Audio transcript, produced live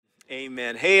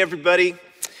Amen. Hey, everybody.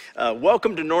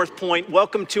 Welcome to North Point.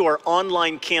 Welcome to our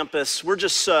online campus. We're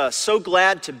just so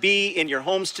glad to be in your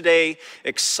homes today.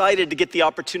 Excited to get the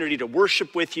opportunity to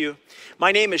worship with you.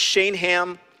 My name is Shane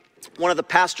Ham, one of the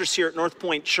pastors here at North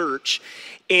Point Church.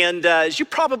 And as you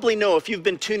probably know, if you've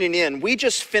been tuning in, we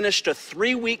just finished a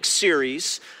 3-week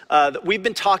series that we've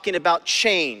been talking about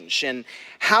change and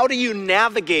how do you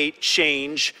navigate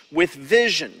change with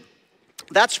vision.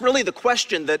 That's really the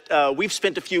question that we've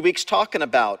spent a few weeks talking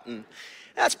about, and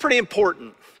that's pretty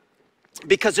important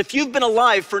because if you've been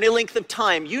alive for any length of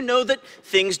time, you know that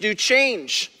things do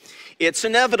change. It's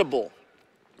inevitable.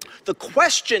 The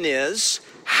question is,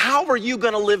 how are you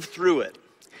going to live through it?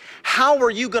 How are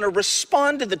you going to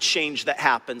respond to the change that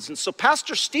happens? And so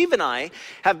Pastor Steve and I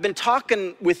have been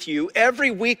talking with you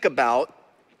every week about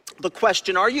the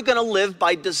question, are you going to live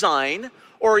by design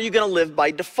or are you going to live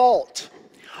by default?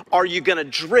 Are you going to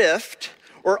drift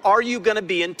or are you going to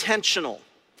be intentional?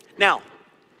 Now,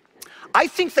 I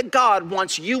think that God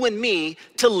wants you and me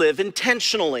to live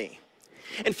intentionally.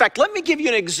 In fact, let me give you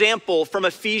an example from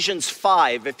Ephesians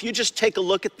 5. If you just take a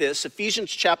look at this,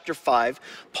 Ephesians chapter 5,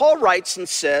 Paul writes and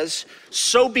says,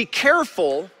 "So be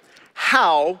careful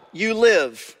how you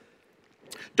live.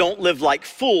 Don't live like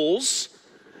fools,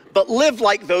 but live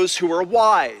like those who are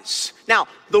wise." Now,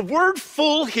 the word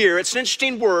fool here, it's an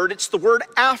interesting word. It's the word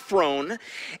aphron,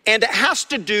 and it has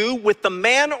to do with the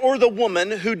man or the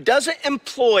woman who doesn't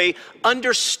employ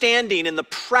understanding in the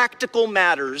practical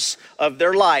matters of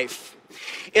their life.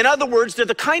 In other words, they're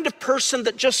the kind of person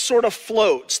that just sort of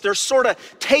floats. They're sort of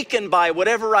taken by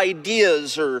whatever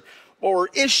ideas or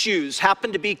issues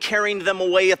happen to be carrying them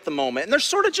away at the moment. And they're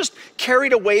sort of just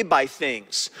carried away by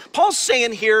things. Paul's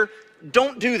saying here,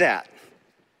 don't do that.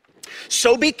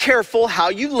 So be careful how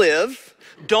you live.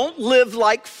 Don't live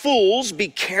like fools, be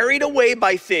carried away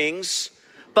by things,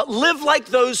 but live like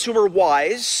those who are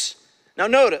wise. Now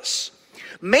notice,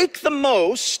 make the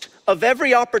most of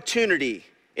every opportunity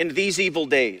in these evil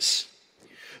days.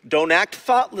 Don't act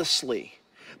thoughtlessly,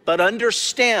 but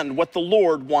understand what the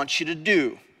Lord wants you to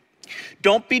do.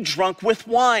 Don't be drunk with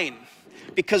wine,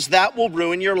 because that will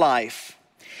ruin your life.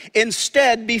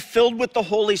 Instead, be filled with the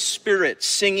Holy Spirit,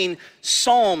 singing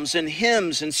psalms and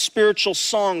hymns and spiritual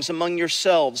songs among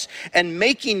yourselves, and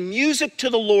making music to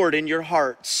the Lord in your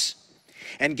hearts.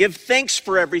 And give thanks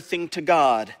for everything to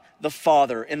God, the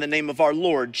Father, in the name of our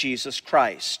Lord Jesus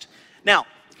Christ. Now,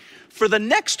 for the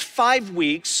next 5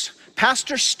 weeks,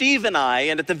 Pastor Steve and I,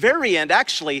 and at the very end,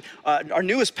 actually, our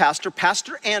newest pastor,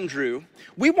 Pastor Andrew,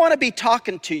 we want to be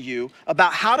talking to you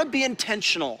about how to be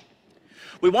intentional.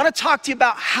 We want to talk to you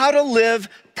about how to live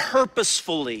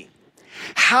purposefully.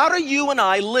 How do you and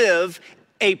I live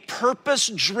a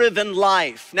purpose-driven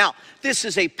life? Now, this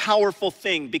is a powerful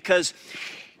thing because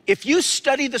if you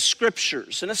study the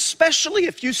scriptures, and especially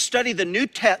if you study the New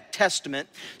Testament,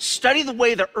 study the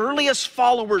way the earliest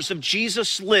followers of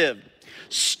Jesus lived,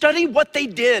 study what they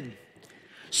did,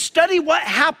 study what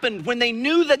happened when they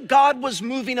knew that God was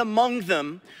moving among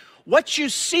them, what you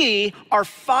see are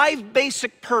 5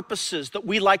 basic purposes that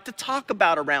we like to talk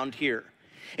about around here.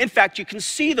 In fact, you can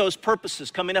see those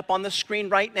purposes coming up on the screen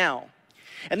right now.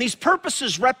 And these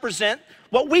purposes represent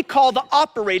what we call the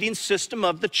operating system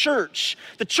of the church.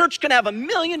 The church can have a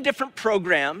million different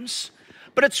programs,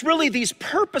 but it's really these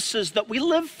purposes that we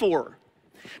live for,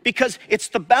 because it's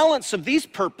the balance of these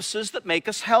purposes that make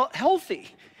us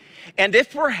healthy. And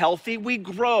if we're healthy, we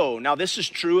grow. Now, this is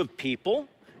true of people.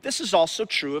 This is also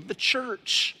true of the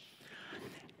church.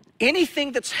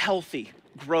 Anything that's healthy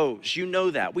grows. You know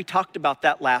that. We talked about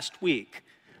that last week.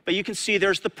 But you can see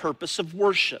there's the purpose of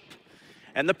worship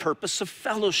and the purpose of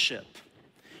fellowship,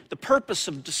 the purpose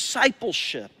of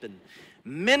discipleship and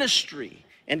ministry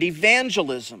and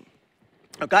evangelism.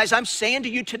 Now, guys, I'm saying to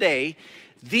you today,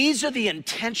 these are the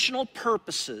intentional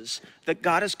purposes that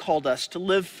God has called us to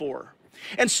live for.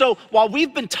 And so while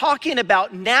we've been talking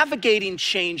about navigating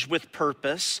change with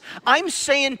purpose, I'm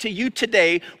saying to you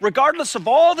today, regardless of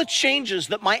all the changes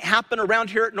that might happen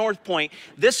around here at North Point,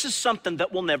 this is something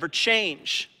that will never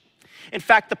change. In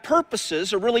fact, the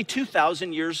purposes are really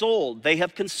 2,000 years old. They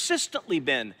have consistently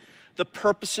been the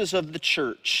purposes of the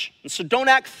church. And so don't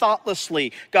act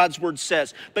thoughtlessly, God's word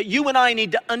says. But you and I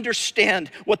need to understand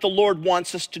what the Lord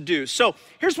wants us to do. So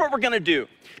here's what we're going to do.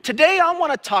 Today, I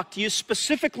want to talk to you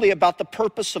specifically about the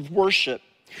purpose of worship.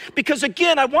 Because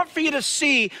again, I want for you to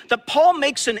see that Paul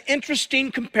makes an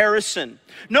interesting comparison.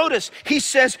 Notice, he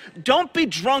says, don't be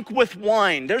drunk with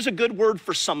wine. There's a good word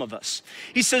for some of us.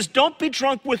 He says, don't be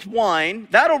drunk with wine.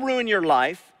 That'll ruin your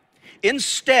life.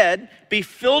 Instead, be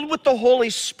filled with the Holy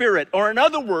Spirit, or in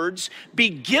other words, be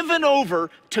given over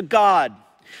to God.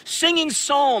 singing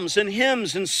psalms and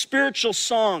hymns and spiritual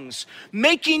songs,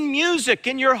 making music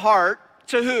in your heart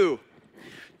to who?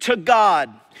 To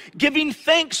God. Giving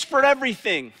thanks for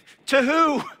everything. To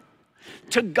who?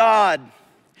 To God.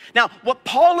 Now, what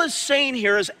Paul is saying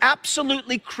here is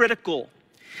absolutely critical.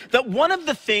 That one of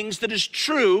the things that is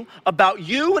true about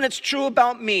you and it's true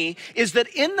about me is that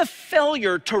in the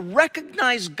failure to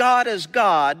recognize God as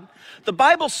God, the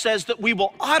Bible says that we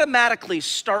will automatically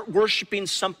start worshiping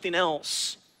something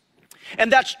else.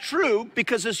 And that's true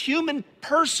because as human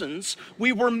persons,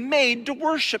 we were made to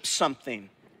worship something.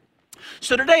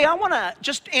 So today I want to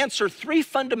just answer 3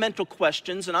 fundamental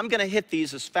questions, and I'm going to hit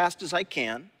these as fast as I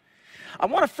can. I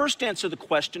want to first answer the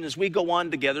question as we go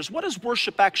on together is, what does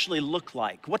worship actually look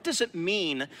like? What does it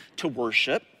mean to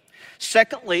worship?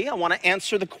 Secondly, I want to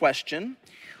answer the question,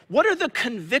 what are the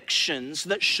convictions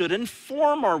that should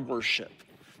inform our worship?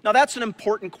 Now that's an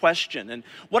important question, and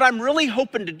what I'm really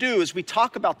hoping to do as we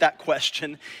talk about that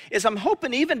question is I'm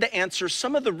hoping even to answer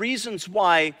some of the reasons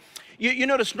why you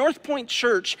notice North Point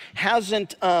Church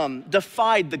hasn't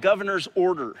defied the governor's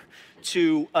order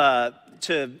to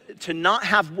not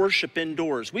have worship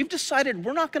indoors. We've decided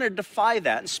we're not going to defy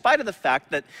that, in spite of the fact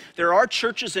that there are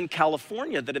churches in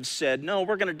California that have said, no,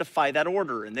 we're going to defy that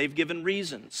order, and they've given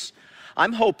reasons.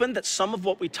 I'm hoping that some of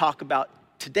what we talk about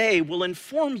today will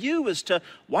inform you as to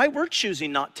why we're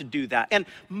choosing not to do that. And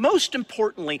most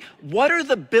importantly, what are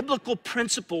the biblical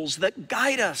principles that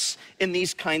guide us in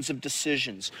these kinds of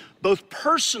decisions, both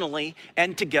personally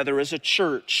and together as a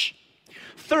church?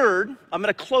 Third, I'm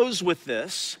going to close with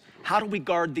this. How do we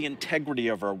guard the integrity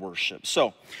of our worship?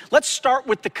 So let's start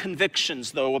with the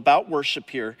convictions, though, about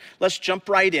worship here. Let's jump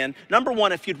right in. Number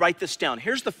 1, if you'd write this down,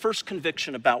 here's the first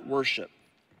conviction about worship.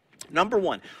 Number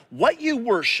 1, what you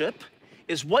worship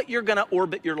is what you're going to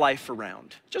orbit your life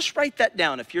around. Just write that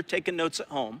down if you're taking notes at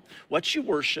home. What you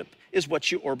worship is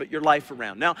what you orbit your life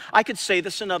around. Now, I could say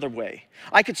this another way.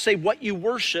 I could say what you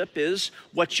worship is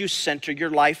what you center your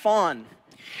life on.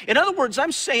 In other words,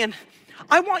 I'm saying,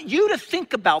 I want you to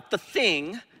think about the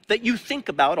thing that you think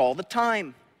about all the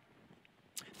time.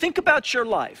 Think about your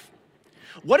life.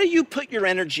 What do you put your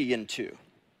energy into?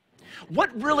 What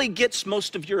really gets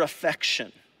most of your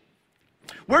affection?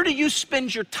 Where do you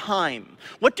spend your time?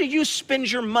 What do you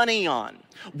spend your money on?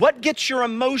 What gets your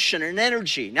emotion and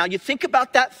energy? Now you think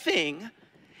about that thing,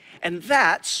 and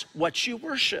that's what you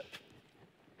worship.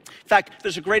 In fact,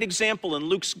 there's a great example in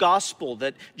Luke's gospel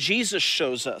that Jesus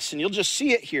shows us, and you'll just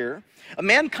see it here. A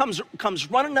man comes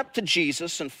running up to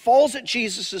Jesus and falls at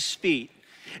Jesus' feet,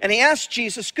 and he asks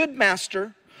Jesus, "Good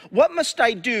master, what must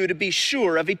I do to be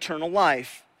sure of eternal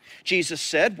life?" Jesus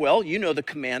said, well, you know the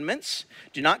commandments.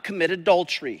 Do not commit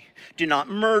adultery. Do not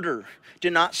murder.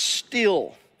 Do not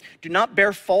steal. Do not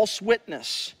bear false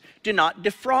witness. Do not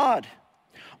defraud.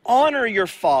 Honor your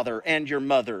father and your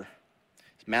mother.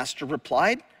 His master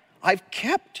replied, I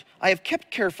have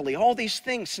kept carefully all these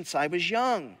things since I was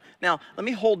young. Now, let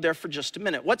me hold there for just a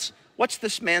minute. What's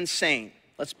this man saying?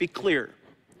 Let's be clear.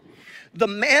 The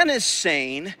man is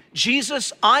saying,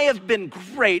 Jesus, I have been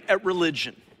great at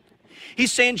religion.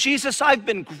 He's saying, Jesus, I've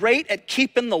been great at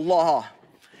keeping the law.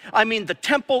 I mean, the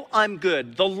temple, I'm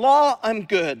good. The law, I'm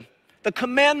good. The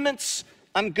commandments,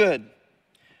 I'm good.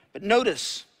 But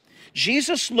notice,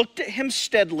 Jesus looked at him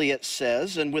steadily, it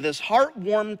says, and with his heart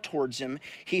warmed towards him,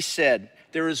 he said,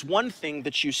 there is one thing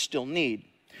that you still need.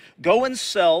 Go and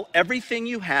sell everything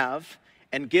you have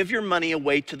and give your money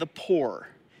away to the poor,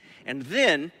 and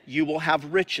then you will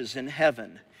have riches in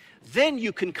heaven. Then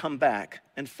you can come back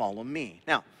and follow me.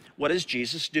 Now, what is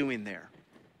Jesus doing there?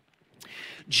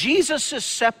 Jesus is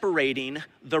separating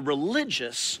the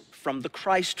religious from the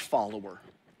Christ follower.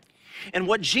 And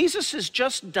what Jesus has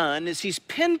just done is he's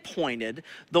pinpointed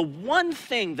the one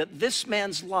thing that this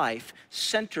man's life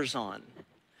centers on.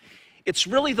 It's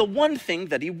really the one thing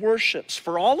that he worships.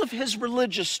 For all of his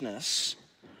religiousness,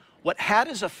 what had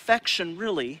his affection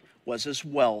really was his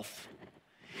wealth.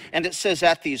 And it says,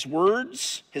 at these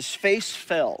words, his face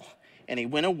fell, and he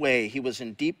went away. He was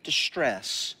in deep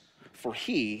distress, for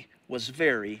he was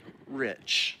very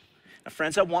rich. Now,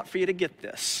 friends, I want for you to get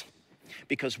this,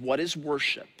 because what is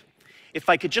worship? If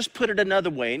I could just put it another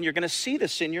way, and you're going to see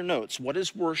this in your notes, what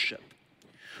is worship?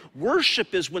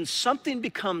 Worship is when something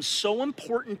becomes so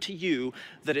important to you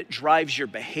that it drives your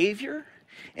behavior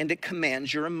and it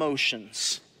commands your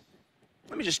emotions.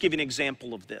 Let me just give you an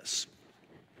example of this.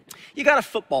 You got a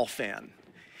football fan,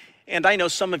 and I know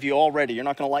some of you already, you're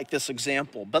not going to like this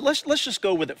example, but let's just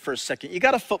go with it for a second. You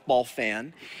got a football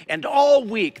fan, and all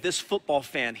week this football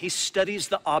fan, he studies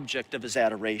the object of his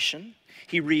adoration.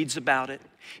 He reads about it.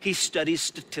 He studies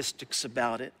statistics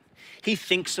about it. He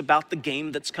thinks about the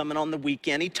game that's coming on the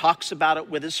weekend. He talks about it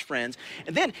with his friends.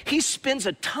 And then he spends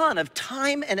a ton of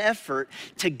time and effort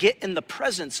to get in the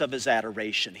presence of his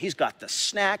adoration. He's got the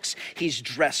snacks. He's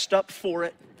dressed up for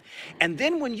it. And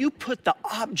then when you put the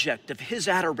object of his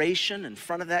adoration in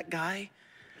front of that guy,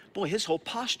 boy, his whole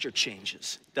posture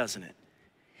changes, doesn't it?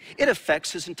 It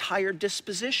affects his entire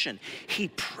disposition. He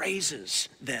praises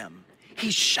them. He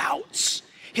shouts.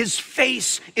 His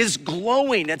face is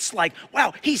glowing. It's like,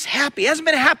 wow, he's happy. He hasn't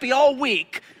been happy all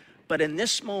week. But in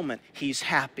this moment, he's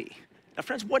happy. Now,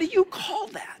 friends, what do you call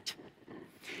that?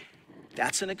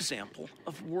 That's an example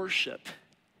of worship.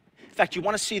 In fact, you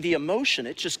want to see the emotion.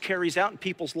 It just carries out in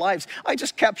people's lives. I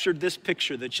just captured this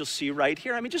picture that you'll see right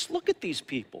here. I mean, just look at these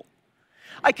people.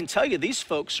 I can tell you these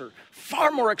folks are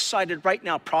far more excited right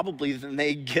now probably than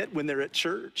they get when they're at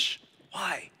church.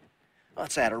 Why? Well,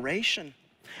 it's adoration.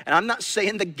 And I'm not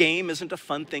saying the game isn't a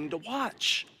fun thing to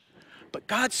watch, but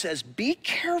God says be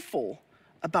careful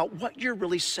about what you're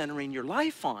really centering your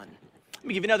life on. Let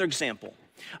me give you another example.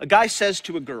 A guy says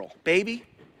to a girl, baby,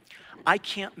 I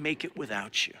can't make it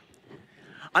without you.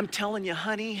 I'm telling you,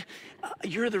 honey,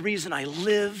 you're the reason I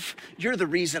live. You're the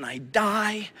reason I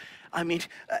die. I mean,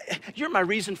 you're my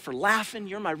reason for laughing.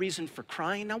 You're my reason for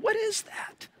crying. Now, what is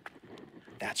that?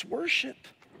 That's worship.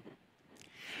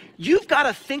 You've got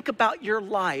to think about your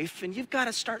life, and you've got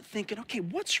to start thinking, okay,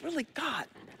 what's really got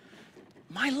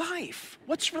my life?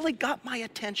 What's really got my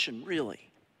attention, really?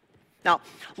 Now,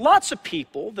 lots of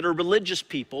people that are religious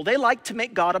people, they like to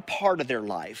make God a part of their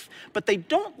life, but they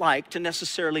don't like to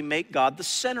necessarily make God the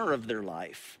center of their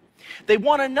life. They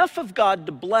want enough of God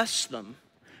to bless them,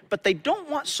 but they don't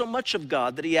want so much of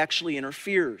God that he actually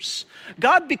interferes.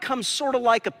 God becomes sort of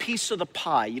like a piece of the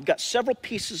pie. You've got several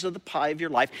pieces of the pie of your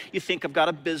life. You think, I've got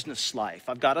a business life,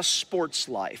 I've got a sports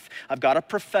life, I've got a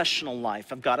professional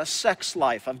life, I've got a sex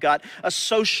life, I've got a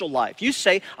social life. You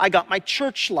say, I got my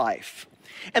church life.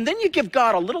 And then you give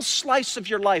God a little slice of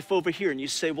your life over here and you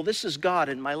say, well, this is God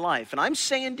in my life. And I'm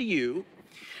saying to you,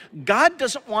 God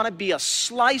doesn't want to be a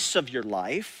slice of your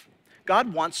life.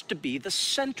 God wants to be the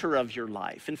center of your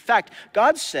life. In fact,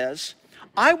 God says,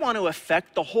 I want to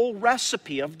affect the whole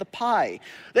recipe of the pie.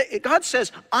 God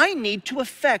says, I need to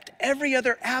affect every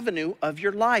other avenue of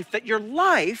your life, that your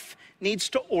life needs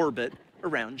to orbit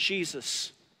around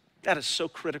Jesus. That is so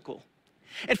critical.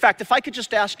 In fact, if I could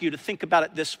just ask you to think about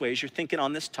it this way as you're thinking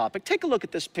on this topic, take a look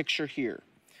at this picture here.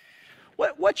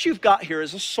 What you've got here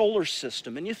is a solar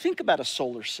system, and you think about a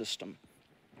solar system.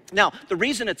 Now, the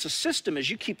reason it's a system as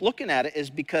you keep looking at it is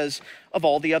because of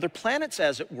all the other planets,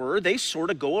 as it were. They sort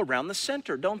of go around the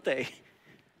center, don't they?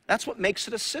 That's what makes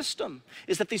it a system,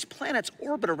 is that these planets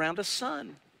orbit around a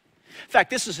sun. In fact,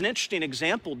 this is an interesting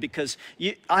example because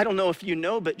I don't know if you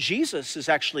know, but Jesus is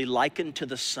actually likened to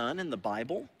the sun in the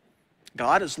Bible.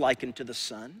 God is likened to the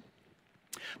sun.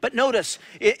 But notice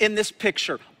in this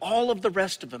picture, all of the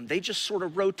rest of them, they just sort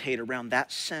of rotate around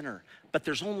that center. But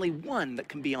there's only one that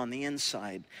can be on the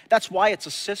inside. That's why it's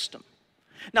a system.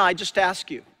 Now, I just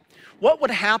ask you, what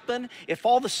would happen if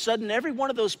all of a sudden every one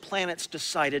of those planets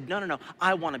decided, no,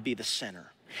 I want to be the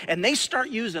center. And they start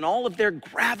using all of their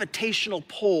gravitational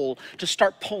pull to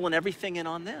start pulling everything in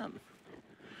on them.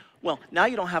 Well, now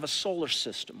you don't have a solar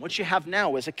system. What you have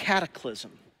now is a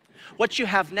cataclysm. What you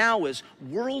have now is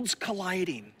worlds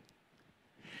colliding.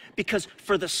 Because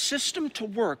for the system to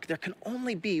work, there can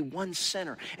only be one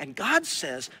center. And God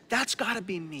says, that's got to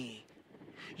be me.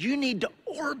 You need to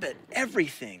orbit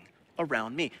everything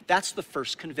around me. That's the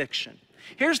first conviction.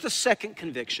 Here's the second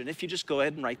conviction, if you just go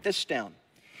ahead and write this down,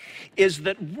 is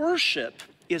that worship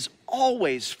is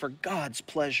always for God's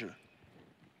pleasure.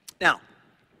 Now,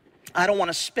 I don't want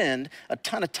to spend a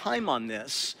ton of time on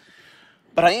this,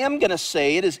 but I am going to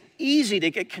say it is easy to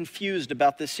get confused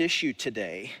about this issue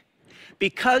today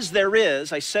because there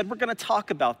is, I said we're going to talk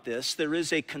about this, there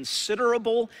is a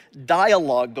considerable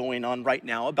dialogue going on right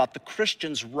now about the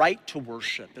Christian's right to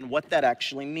worship and what that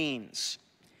actually means.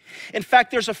 In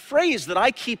fact, there's a phrase that I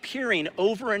keep hearing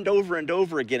over and over and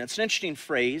over again. It's an interesting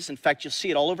phrase. In fact, you'll see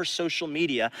it all over social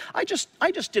media. I just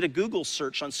did a Google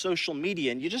search on social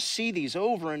media, and you just see these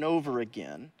over and over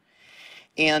again.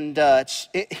 And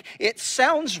it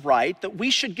sounds right that we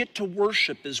should get to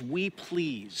worship as we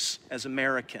please as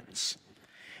Americans.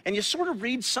 And you sort of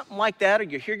read something like that, or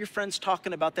you hear your friends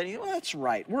talking about that, and you go, well, that's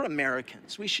right, we're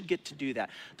Americans, we should get to do that.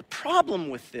 The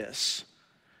problem with this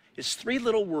is three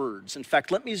little words. In fact,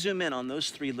 let me zoom in on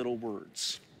those three little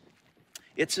words.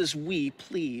 It's as we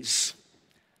please.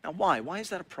 Now, why? Why is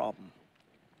that a problem?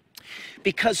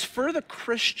 Because for the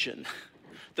Christian,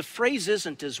 the phrase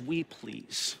isn't as we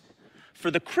please.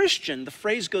 For the Christian, the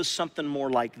phrase goes something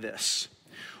more like this.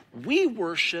 We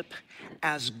worship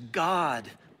as God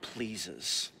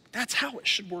pleases. That's how it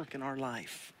should work in our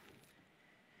life.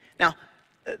 Now,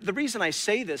 the reason I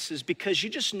say this is because you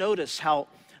just notice how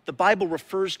the Bible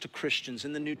refers to Christians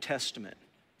in the New Testament.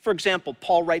 For example,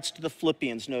 Paul writes to the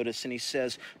Philippians, notice, and he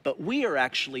says, but we are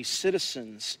actually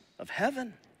citizens of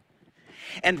heaven.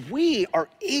 And we are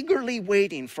eagerly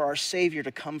waiting for our Savior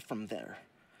to come from there,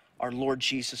 our Lord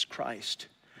Jesus Christ.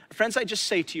 Friends, I just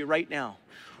say to you right now,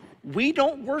 we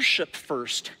don't worship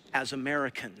first as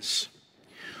Americans.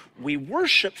 We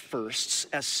worship first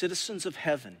as citizens of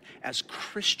heaven, as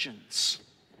Christians.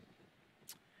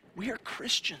 We are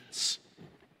Christians.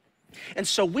 And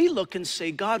so we look and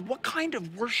say, God, what kind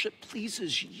of worship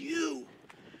pleases you?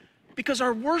 Because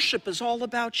our worship is all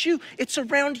about you. It's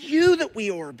around you that we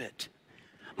orbit.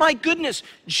 My goodness,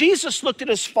 Jesus looked at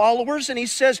his followers and he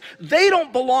says, they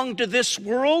don't belong to this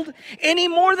world any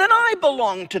more than I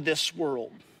belong to this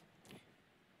world.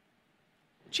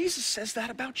 Jesus says that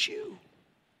about you.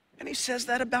 And he says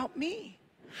that about me.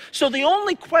 So the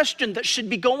only question that should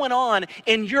be going on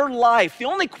in your life, the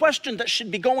only question that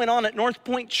should be going on at North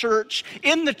Point Church,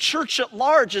 in the church at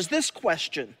large, is this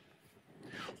question.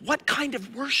 What kind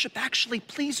of worship actually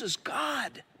pleases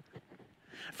God?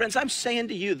 Friends, I'm saying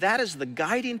to you, that is the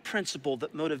guiding principle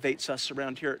that motivates us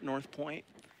around here at North Point.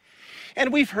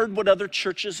 And we've heard what other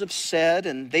churches have said,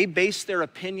 and they base their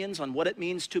opinions on what it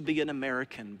means to be an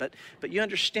American. But you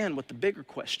understand what the bigger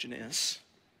question is.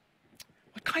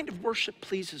 What kind of worship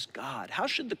pleases God? How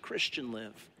should the Christian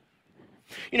live?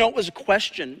 You know, it was a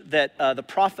question that the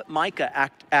prophet Micah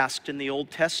asked in the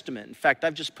Old Testament. In fact,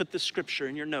 I've just put this scripture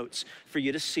in your notes for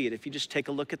you to see it if you just take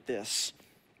a look at this.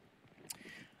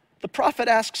 The prophet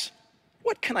asks,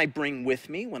 what can I bring with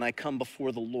me when I come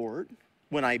before the Lord,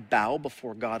 when I bow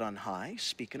before God on high?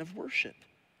 Speaking of worship.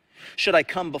 Should I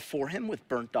come before him with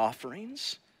burnt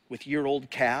offerings, with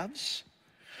year-old calves?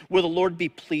 Will the Lord be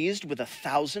pleased with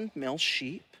 1,000 male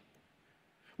sheep?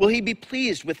 Will he be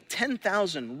pleased with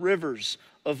 10,000 rivers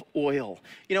of oil?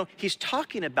 You know, he's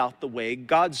talking about the way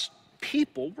God's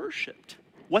people worshiped,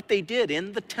 what they did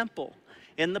in the temple,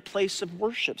 in the place of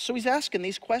worship. So he's asking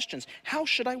these questions. How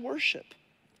should I worship?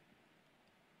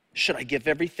 Should I give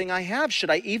everything I have? Should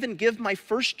I even give my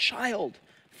first child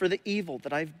for the evil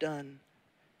that I've done?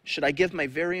 Should I give my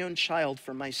very own child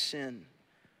for my sin?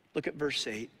 Look at verse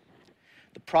 8.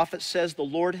 The prophet says, the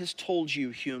Lord has told you,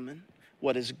 human,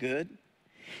 what is good.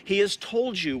 He has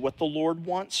told you what the Lord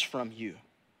wants from you.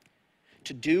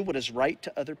 To do what is right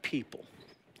to other people.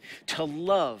 To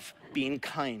love being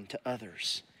kind to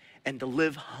others. And to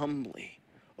live humbly,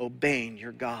 obeying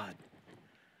your God.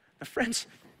 Now, friends,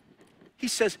 he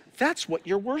says, that's what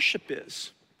your worship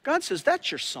is. God says,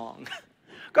 that's your song.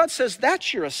 God says,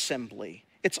 that's your assembly.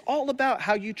 It's all about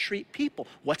how you treat people.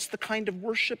 What's the kind of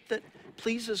worship that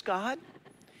pleases God?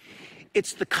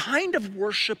 It's the kind of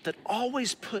worship that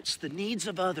always puts the needs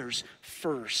of others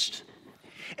first.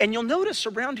 And you'll notice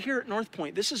around here at North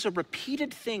Point, this is a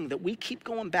repeated thing that we keep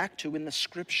going back to in the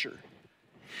scripture.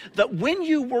 That when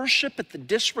you worship at the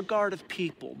disregard of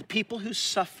people, the people who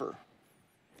suffer,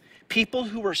 people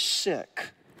who are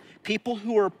sick, people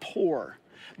who are poor,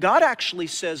 God actually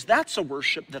says, that's a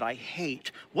worship that I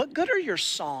hate. What good are your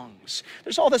songs?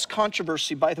 There's all this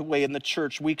controversy, by the way, in the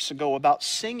church weeks ago about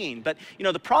singing. But, you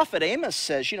know, the prophet Amos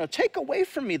says, take away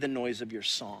from me the noise of your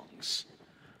songs.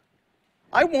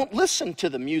 I won't listen to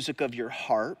the music of your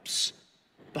harps,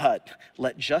 but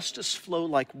let justice flow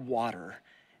like water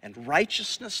and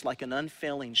righteousness like an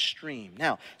unfailing stream.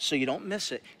 Now, so you don't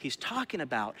miss it, he's talking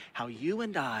about how you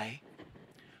and I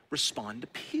respond to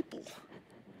people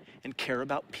and care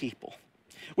about people.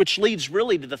 Which leads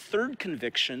really to the third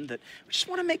conviction that we just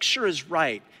want to make sure is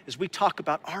right as we talk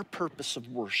about our purpose of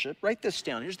worship. Write this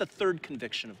down. Here's the third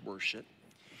conviction of worship.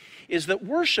 Is that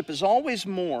worship is always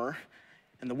more,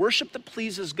 and the worship that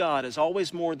pleases God is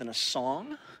always more than a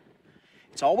song.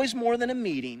 It's always more than a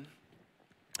meeting.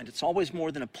 And it's always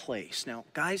more than a place. Now,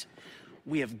 guys,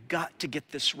 we have got to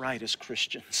get this right as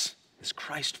Christians, as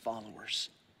Christ followers.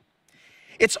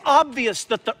 It's obvious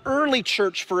that the early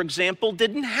church, for example,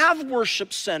 didn't have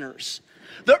worship centers.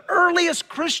 The earliest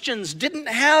Christians didn't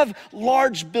have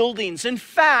large buildings. In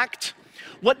fact,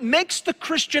 what makes the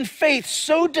Christian faith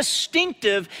so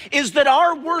distinctive is that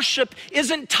our worship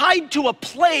isn't tied to a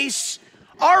place.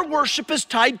 Our worship is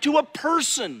tied to a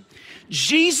person.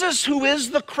 Jesus, who is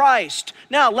the Christ.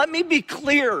 Now, let me be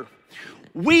clear.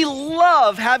 We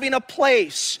love having a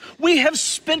place. We have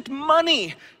spent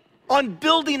money on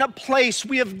building a place.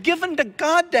 We have given to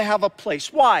God to have a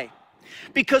place. Why?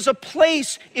 Because a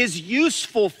place is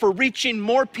useful for reaching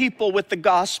more people with the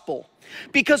gospel.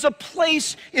 Because a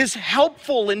place is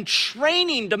helpful in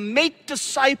training to make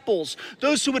disciples,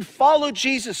 those who would follow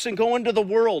Jesus and go into the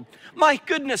world. My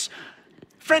goodness,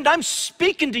 friend, I'm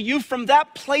speaking to you from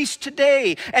that place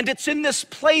today, and it's in this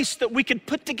place that we could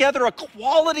put together a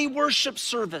quality worship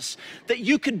service that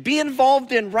you could be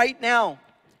involved in right now.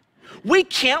 We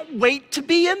can't wait to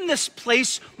be in this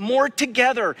place more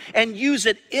together and use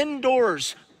it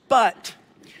indoors, but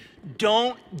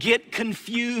don't get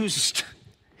confused.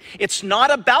 It's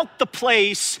not about the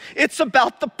place, it's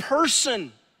about the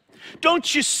person.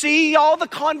 Don't you see all the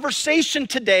conversation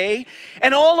today,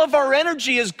 and all of our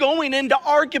energy is going into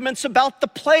arguments about the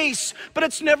place, but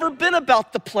it's never been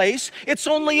about the place, it's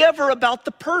only ever about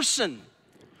the person.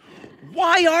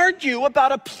 Why argue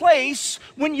about a place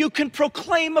when you can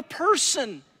proclaim a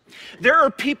person? There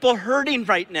are people hurting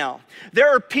right now.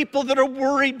 There are people that are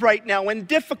worried right now and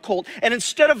difficult. And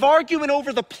instead of arguing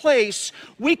over the place,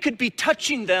 we could be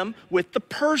touching them with the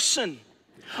person.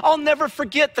 I'll never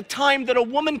forget the time that a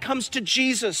woman comes to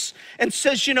Jesus and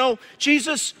says, you know,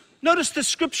 Jesus, notice the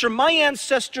scripture, my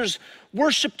ancestors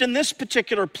worshiped in this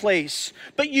particular place,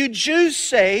 but you Jews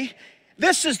say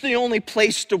this is the only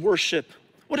place to worship.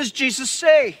 What does Jesus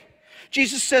say?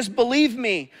 Jesus says, believe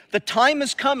me, the time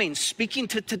is coming, speaking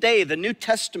to today, the New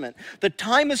Testament, the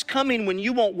time is coming when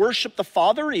you won't worship the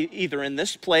Father either in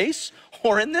this place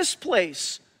or in this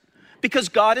place, because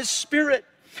God is spirit,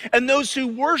 and those who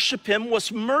worship him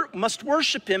must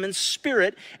worship him in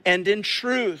spirit and in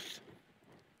truth.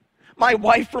 My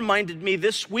wife reminded me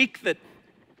this week that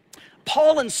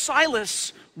Paul and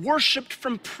Silas worshiped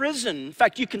from prison. In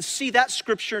fact, you can see that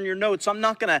scripture in your notes. I'm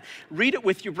not going to read it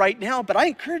with you right now, but I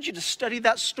encourage you to study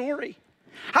that story.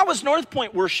 How is North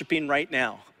Point worshiping right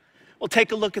now? Well,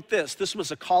 take a look at this. This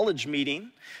was a college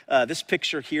meeting, this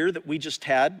picture here that we just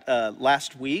had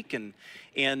last week, and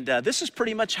this is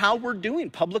pretty much how we're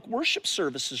doing public worship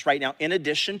services right now, in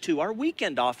addition to our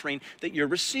weekend offering that you're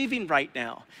receiving right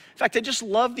now. In fact, I just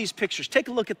love these pictures. Take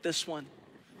a look at this one.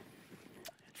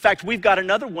 In fact, we've got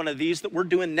another one of these that we're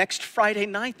doing next Friday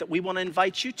night that we want to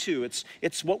invite you to.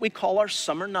 It's what we call our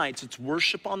summer nights. It's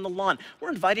worship on the lawn. We're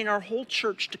inviting our whole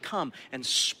church to come and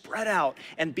spread out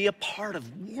and be a part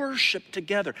of worship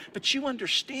together. But you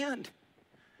understand,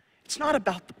 it's not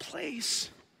about the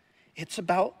place. It's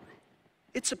about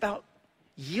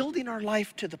yielding our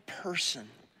life to the person.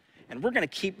 And we're going to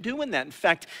keep doing that. In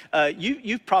fact,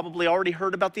 you've probably already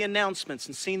heard about the announcements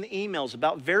and seen the emails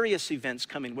about various events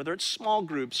coming, whether it's small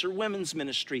groups or women's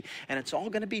ministry, and it's all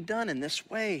going to be done in this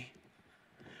way.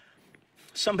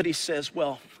 Somebody says,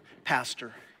 well,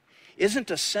 Pastor, isn't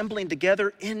assembling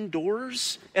together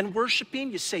indoors and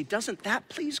worshiping? You say, doesn't that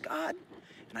please God?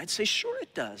 And I'd say, sure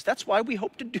it does. That's why we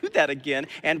hope to do that again,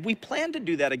 and we plan to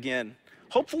do that again,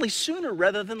 hopefully sooner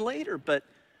rather than later, but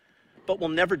we'll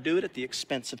never do it at the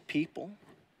expense of people.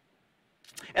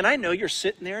 And I know you're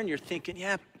sitting there and you're thinking,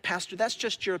 yeah, Pastor, that's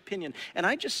just your opinion. And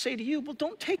I just say to you, well,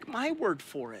 don't take my word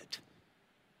for it.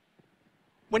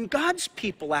 When God's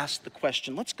people ask the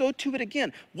question, let's go to it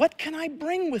again. What can I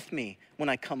bring with me when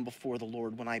I come before the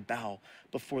Lord, when I bow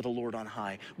before the Lord on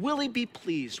high? Will he be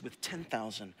pleased with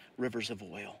 10,000 rivers of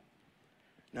oil?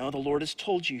 No, the Lord has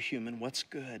told you, human, what's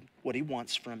good, what he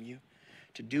wants from you,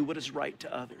 to do what is right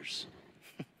to others.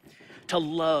 To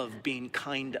love being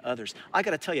kind to others. I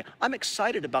got to tell you, I'm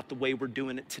excited about the way we're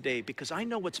doing it today because I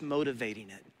know what's motivating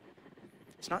it.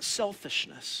 It's not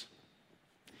selfishness.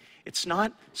 It's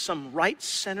not some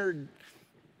right-centered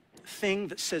thing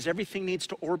that says everything needs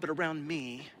to orbit around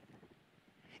me.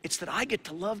 It's that I get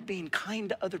to love being kind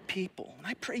to other people, and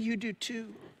I pray you do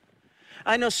too.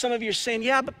 I know some of you are saying,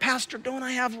 yeah, but Pastor, don't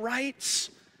I have rights?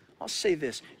 I'll say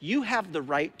this, you have the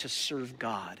right to serve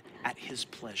God at his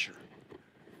pleasure.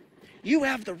 You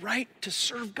have the right to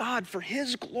serve God for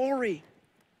his glory.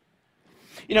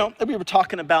 You know, we were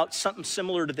talking about something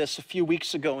similar to this a few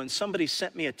weeks ago, and somebody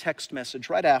sent me a text message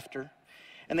right after,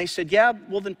 and they said, yeah,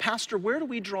 well then, Pastor, where do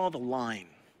we draw the line?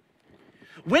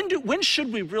 When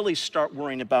should we really start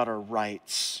worrying about our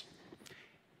rights?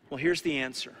 Well, here's the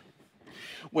answer.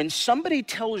 When somebody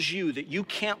tells you that you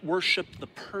can't worship the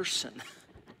person,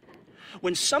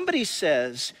 when somebody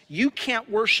says you can't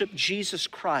worship Jesus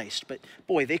Christ, but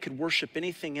boy, they could worship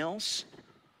anything else,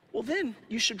 well then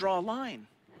you should draw a line.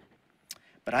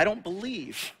 But I don't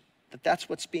believe that that's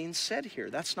what's being said here.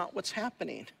 That's not what's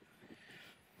happening.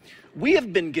 We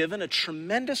have been given a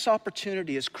tremendous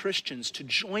opportunity as Christians to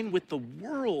join with the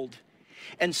world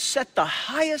and set the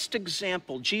highest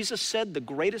example. Jesus said, the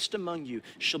greatest among you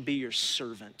shall be your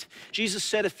servant. Jesus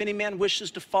said, if any man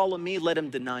wishes to follow me, let him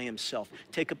deny himself,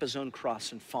 take up his own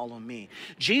cross and follow me.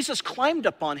 Jesus climbed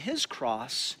up on his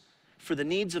cross for the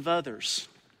needs of others.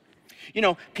 You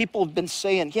know, people have been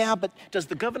saying, yeah, but does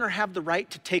the governor have the right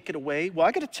to take it away? Well,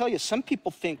 I got to tell you, some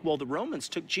people think, well, the Romans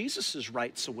took Jesus's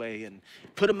rights away and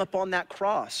put him up on that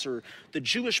cross, or the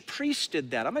Jewish priests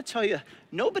did that. I'm going to tell you,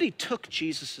 nobody took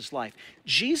Jesus's life.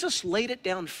 Jesus laid it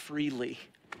down freely.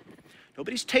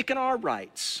 Nobody's taken our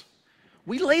rights.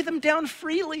 We lay them down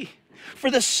freely for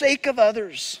the sake of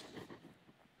others.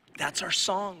 That's our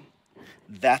song.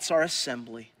 That's our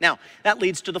assembly. Now, that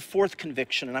leads to the fourth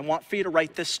conviction, and I want for you to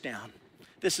write this down.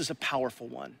 This is a powerful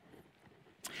one.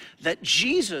 That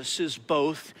Jesus is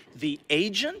both the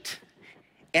agent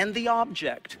and the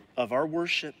object of our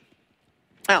worship.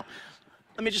 Now,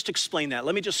 let me just explain that.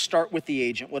 Let me just start with the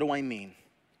agent. What do I mean?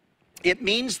 It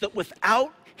means that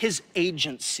without his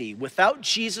agency, without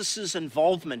Jesus'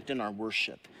 involvement in our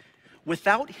worship,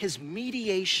 without his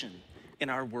mediation in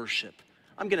our worship,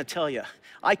 I'm going to tell you,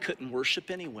 I couldn't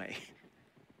worship anyway.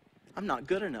 I'm not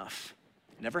good enough.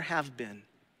 Never have been.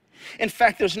 In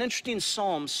fact, there's an interesting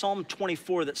psalm, Psalm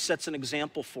 24, that sets an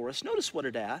example for us. Notice what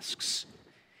it asks.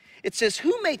 It says,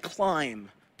 who may climb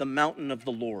the mountain of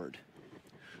the Lord?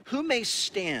 Who may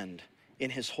stand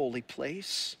in his holy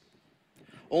place?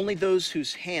 Only those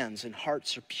whose hands and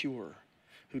hearts are pure,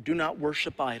 who do not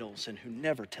worship idols and who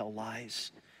never tell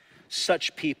lies.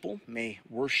 Such people may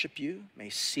worship you, may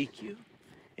seek you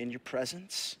in your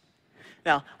presence.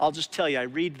 Now, I'll just tell you, I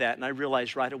read that and I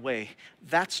realize right away,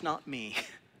 that's not me.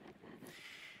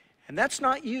 And that's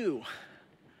not you.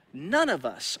 None of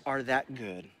us are that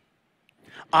good.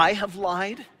 I have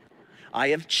lied. I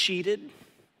have cheated.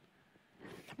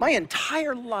 My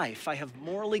entire life, I have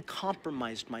morally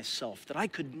compromised myself that I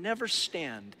could never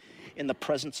stand in the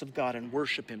presence of God and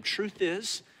worship him. Truth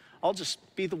is, I'll just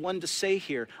be the one to say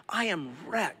here, I am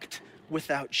wrecked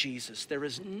without Jesus. There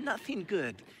is nothing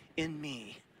good in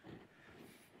me.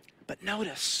 But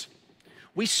notice,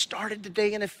 we started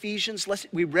today in Ephesians.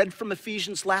 We read from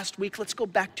Ephesians last week. Let's go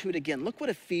back to it again. Look what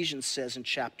Ephesians says in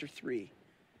chapter 3.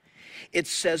 It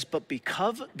says, but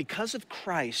because of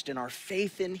Christ and our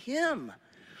faith in him,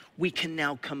 we can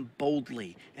now come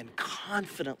boldly and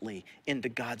confidently into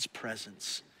God's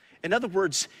presence. In other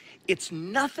words, it's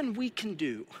nothing we can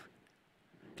do.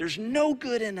 There's no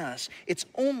good in us. It's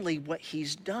only what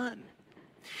he's done.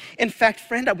 In fact,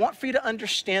 friend, I want for you to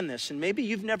understand this, and maybe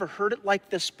you've never heard it like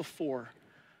this before,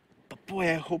 but boy,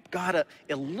 I hope God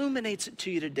illuminates it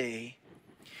to you today,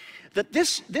 that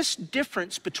this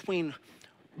difference between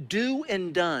do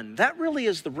and done, that really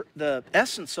is the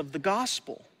essence of the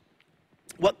gospel.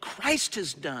 What Christ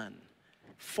has done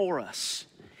for us.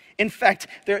 In fact,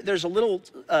 there's a little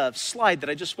slide that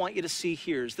I just want you to see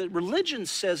here. Is that religion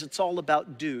says it's all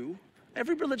about do.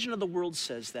 Every religion of the world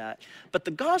says that. But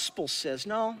the gospel says,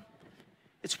 no,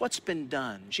 it's what's been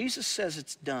done. Jesus says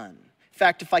it's done. In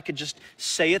fact, if I could just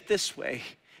say it this way,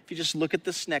 if you just look at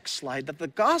this next slide, that the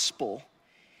gospel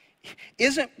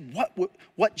isn't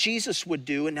what Jesus would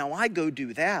do and now I go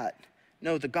do that.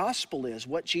 No, the gospel is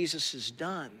what Jesus has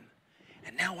done.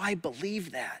 And now I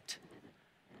believe that.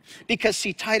 Because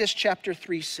see, Titus chapter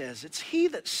 3 says, it's he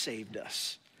that saved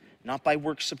us, not by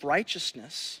works of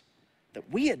righteousness that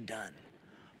we had done,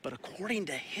 but according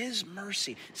to his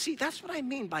mercy. See, that's what I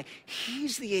mean by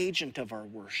he's the agent of our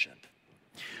worship.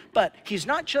 But he's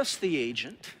not just the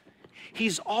agent,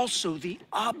 he's also the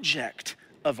object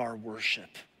of our worship.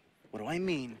 What do I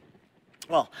mean?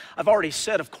 Well, I've already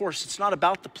said, of course, it's not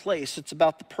about the place, it's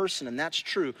about the person, and that's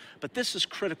true. But this is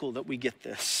critical that we get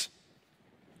this.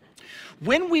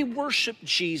 When we worship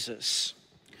Jesus,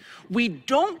 we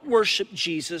don't worship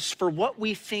Jesus for what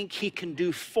we think he can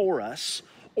do for us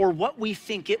or what we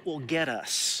think it will get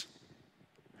us.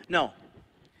 No,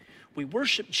 we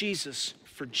worship Jesus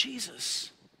for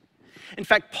Jesus. In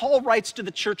fact, Paul writes to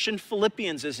the church in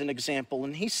Philippians as an example,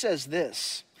 and he says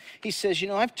this. He says,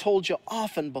 I've told you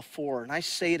often before, and I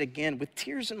say it again with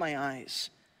tears in my eyes,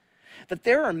 that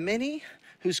there are many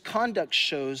whose conduct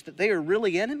shows that they are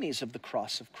really enemies of the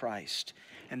cross of Christ,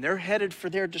 and they're headed for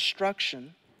their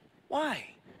destruction. Why?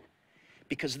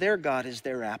 Because their God is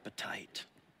their appetite.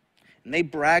 And they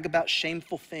brag about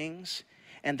shameful things,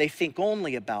 and they think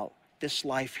only about this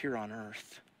life here on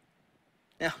earth.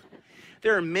 Now,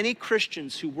 there are many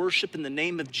Christians who worship in the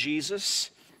name of Jesus,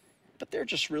 but they're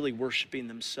just really worshiping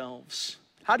themselves.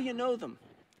 How do you know them?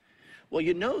 Well,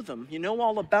 you know them, you know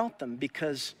all about them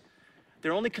because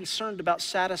they're only concerned about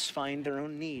satisfying their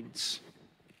own needs.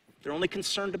 They're only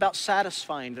concerned about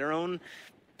satisfying their own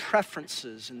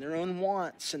preferences and their own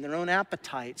wants and their own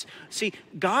appetites. See,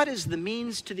 God is the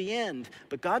means to the end,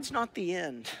 but God's not the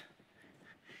end.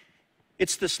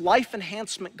 It's this life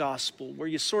enhancement gospel where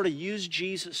you sort of use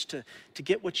Jesus to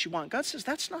get what you want. God says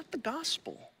that's not the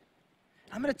gospel.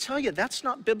 I'm going to tell you, that's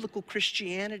not biblical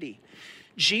Christianity.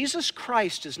 Jesus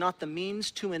Christ is not the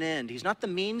means to an end. He's not the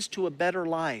means to a better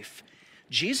life.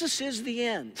 Jesus is the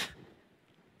end.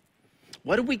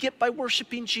 What do we get by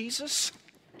worshiping Jesus?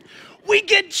 We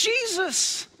get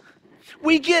Jesus.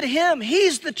 We get him.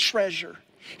 He's the treasure.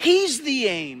 He's the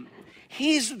aim.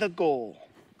 He's the goal.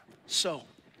 So,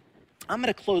 I'm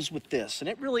going to close with this, and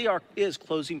it really is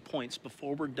closing points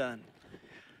before we're done.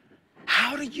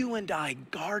 How do you and I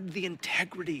guard the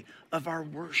integrity of our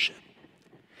worship?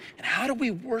 And how do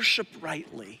we worship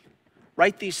rightly?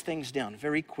 Write these things down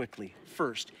very quickly.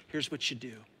 First, here's what you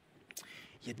do.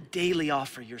 You daily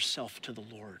offer yourself to the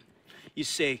Lord. You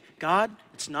say, God,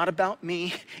 it's not about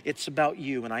me, it's about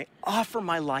you, and I offer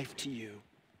my life to you.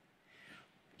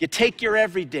 You take your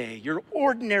everyday, your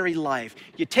ordinary life.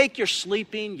 You take your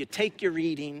sleeping, you take your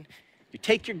eating, you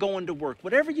take your going to work,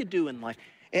 whatever you do in life.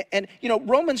 And you know,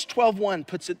 Romans 12:1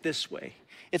 puts it this way.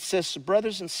 It says,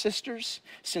 brothers and sisters,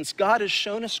 since God has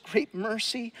shown us great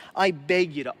mercy, I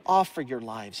beg you to offer your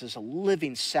lives as a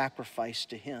living sacrifice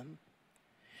to him.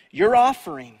 Your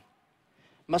offering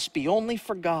must be only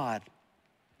for God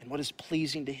and what is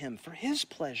pleasing to him, for his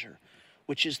pleasure,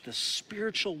 which is the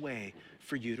spiritual way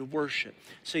for you to worship.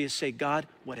 So you say, God,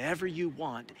 whatever you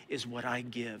want is what I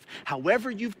give. However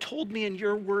you've told me in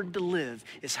your word to live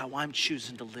is how I'm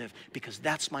choosing to live, because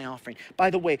that's my offering. By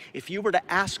the way, if you were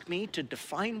to ask me to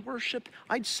define worship,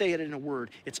 I'd say it in a word.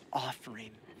 It's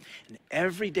offering. And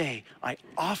every day I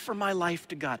offer my life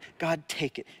to God. God,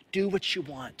 take it. Do what you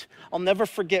want. I'll never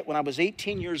forget when I was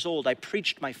 18 years old, I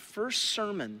preached my first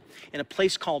sermon in a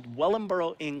place called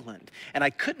Wellingborough, England. And I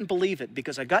couldn't believe it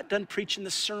because I got done preaching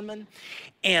the sermon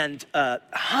and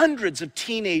hundreds of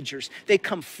teenagers, they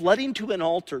come flooding to an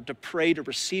altar to pray to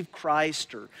receive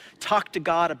Christ or talk to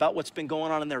God about what's been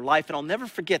going on in their life. And I'll never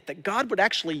forget that God would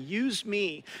actually use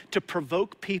me to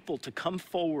provoke people to come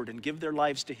forward and give their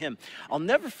lives to him. I'll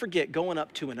never forget going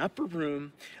up to an upper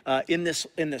room in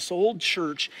this old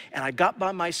church, and I got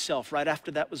by myself right after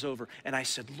that was over, and I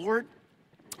said, Lord,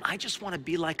 I just want to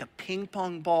be like a ping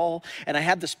pong ball. And I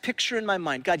had this picture in my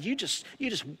mind. God, you just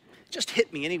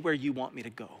hit me anywhere you want me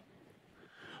to go.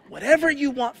 Whatever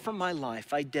you want from my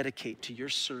life, I dedicate to your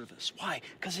service. Why?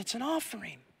 Because it's an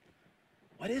offering.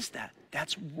 What is that?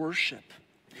 That's worship.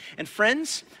 And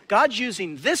friends, God's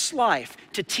using this life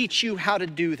to teach you how to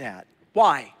do that.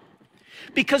 Why?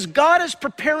 Because God is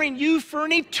preparing you for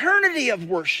an eternity of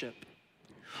worship.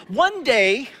 One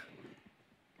day,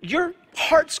 your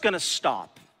heart's going to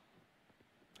stop.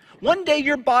 One day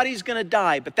your body's going to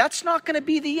die, but that's not going to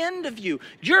be the end of you.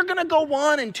 You're going to go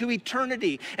on into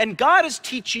eternity. And God is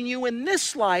teaching you in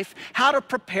this life how to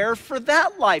prepare for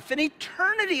that life, an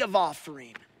eternity of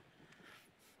offering.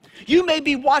 You may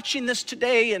be watching this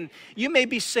today and you may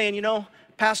be saying, you know,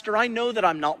 Pastor, I know that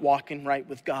I'm not walking right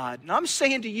with God. And I'm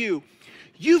saying to you,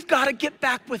 you've got to get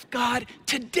back with God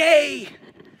today.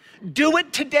 Do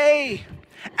it today.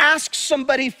 Ask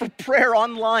somebody for prayer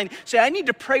online. Say, I need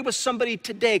to pray with somebody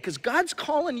today because God's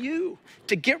calling you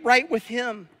to get right with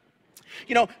him.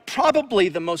 You know, probably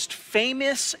the most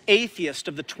famous atheist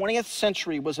of the 20th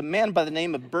century was a man by the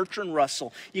name of Bertrand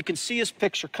Russell. You can see his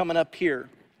picture coming up here.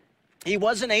 He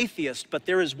was an atheist, but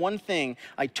there is one thing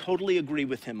I totally agree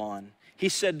with him on. He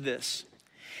said this.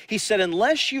 He said,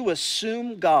 unless you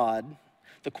assume God,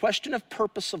 the question of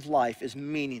purpose of life is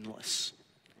meaningless.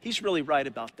 He's really right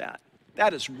about that.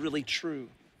 That is really true.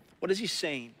 What is he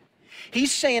saying?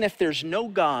 He's saying if there's no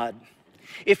God,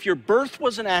 if your birth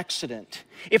was an accident,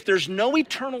 if there's no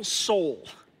eternal soul,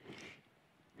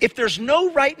 if there's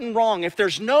no right and wrong, if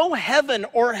there's no heaven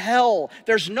or hell,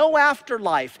 there's no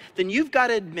afterlife, then you've got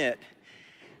to admit,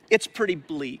 it's pretty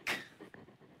bleak.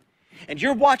 And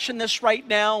you're watching this right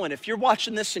now, and if you're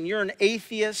watching this and you're an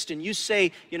atheist and you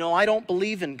say, you know, I don't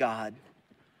believe in God,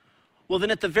 well,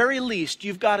 then at the very least,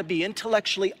 you've got to be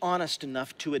intellectually honest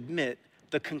enough to admit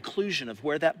the conclusion of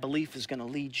where that belief is going to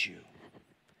lead you.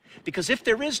 Because if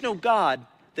there is no God,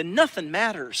 then nothing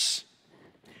matters.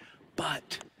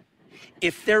 But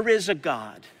if there is a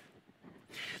God,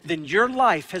 then your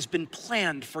life has been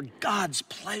planned for God's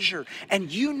pleasure,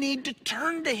 and you need to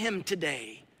turn to him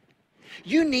today.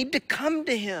 You need to come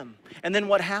to him. And then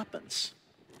what happens?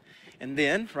 And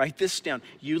then, write this down,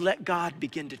 you let God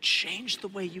begin to change the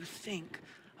way you think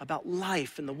about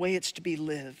life and the way it's to be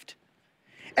lived.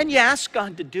 And you ask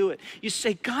God to do it. You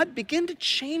say, God, begin to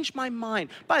change my mind.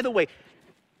 By the way,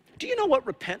 do you know what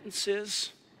repentance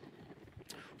is?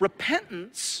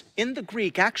 Repentance in the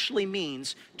Greek actually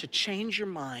means to change your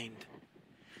mind.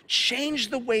 Change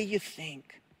the way you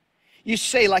think. You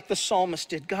say like the psalmist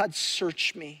did, God,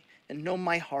 search me and know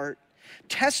my heart.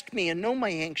 Test me and know my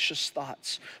anxious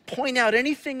thoughts. Point out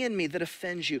anything in me that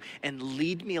offends you and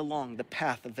lead me along the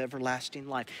path of everlasting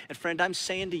life. And friend, I'm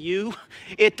saying to you,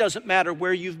 it doesn't matter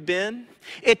where you've been.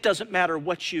 It doesn't matter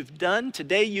what you've done.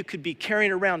 Today you could be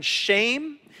carrying around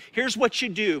shame. Here's what you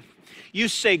do. You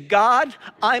say, God,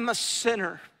 I'm a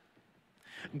sinner.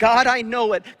 God, I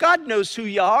know it. God knows who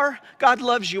you are. God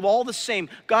loves you all the same.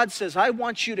 God says, I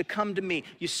want you to come to me.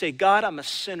 You say, God, I'm a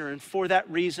sinner, and for that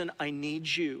reason, I need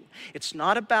you. It's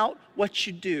not about what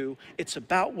you do. It's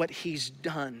about what he's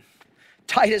done.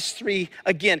 Titus 3,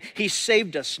 again, he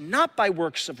saved us not by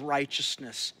works of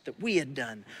righteousness that we had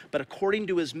done, but according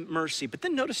to his mercy. But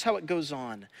then notice how it goes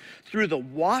on. Through the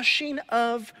washing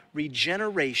of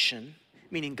regeneration,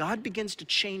 meaning God begins to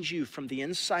change you from the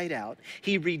inside out.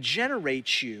 He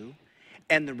regenerates you,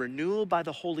 and the renewal by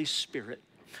the Holy Spirit.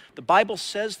 The Bible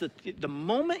says that the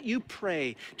moment you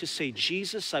pray to say,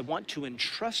 Jesus, I want to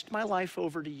entrust my life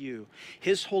over to you,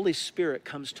 his Holy Spirit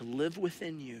comes to live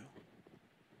within you.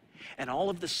 And all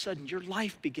of a sudden, your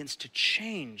life begins to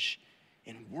change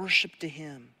in worship to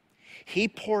him. He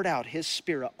poured out his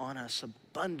Spirit on us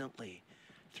abundantly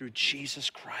through Jesus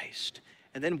Christ.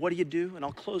 And then what do? And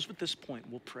I'll close with this point.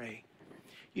 We'll pray.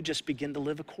 You just begin to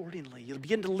live accordingly. You'll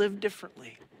begin to live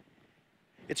differently.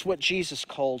 It's what Jesus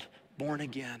called born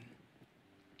again.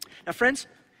 Now, friends,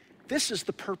 this is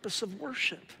the purpose of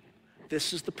worship.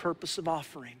 This is the purpose of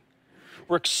offering.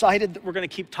 We're excited that we're going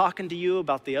to keep talking to you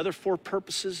about the other 4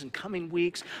 purposes in coming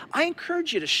weeks. I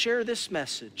encourage you to share this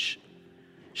message.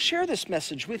 Share this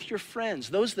message with your friends,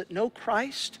 those that know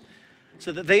Christ,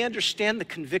 so that they understand the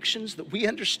convictions that we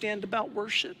understand about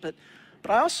worship. But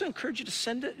I also encourage you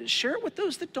to share it with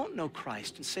those that don't know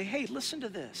Christ and say, hey, listen to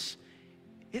this.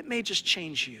 It may just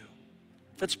change you.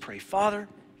 Let's pray. Father,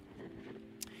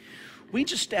 we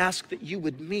just ask that you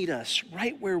would meet us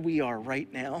right where we are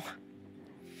right now,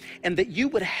 and that you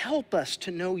would help us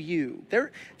to know you.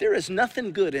 There is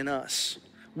nothing good in us.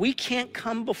 We can't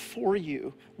come before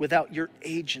you without your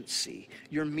agency,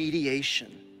 your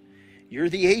mediation. You're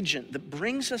the agent that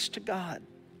brings us to God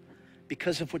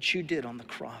because of what you did on the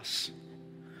cross.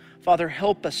 Father,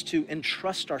 help us to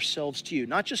entrust ourselves to you,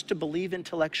 not just to believe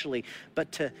intellectually,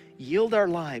 but to yield our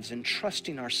lives,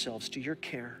 entrusting ourselves to your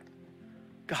care.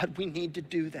 God, we need to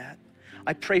do that.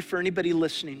 I pray for anybody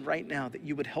listening right now that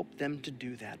you would help them to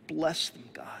do that. Bless them,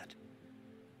 God.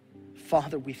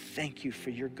 Father, we thank you for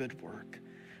your good work.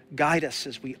 Guide us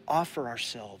as we offer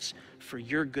ourselves for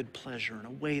your good pleasure in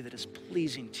a way that is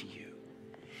pleasing to you.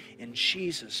 In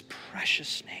Jesus'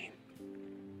 precious name,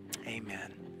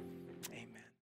 amen.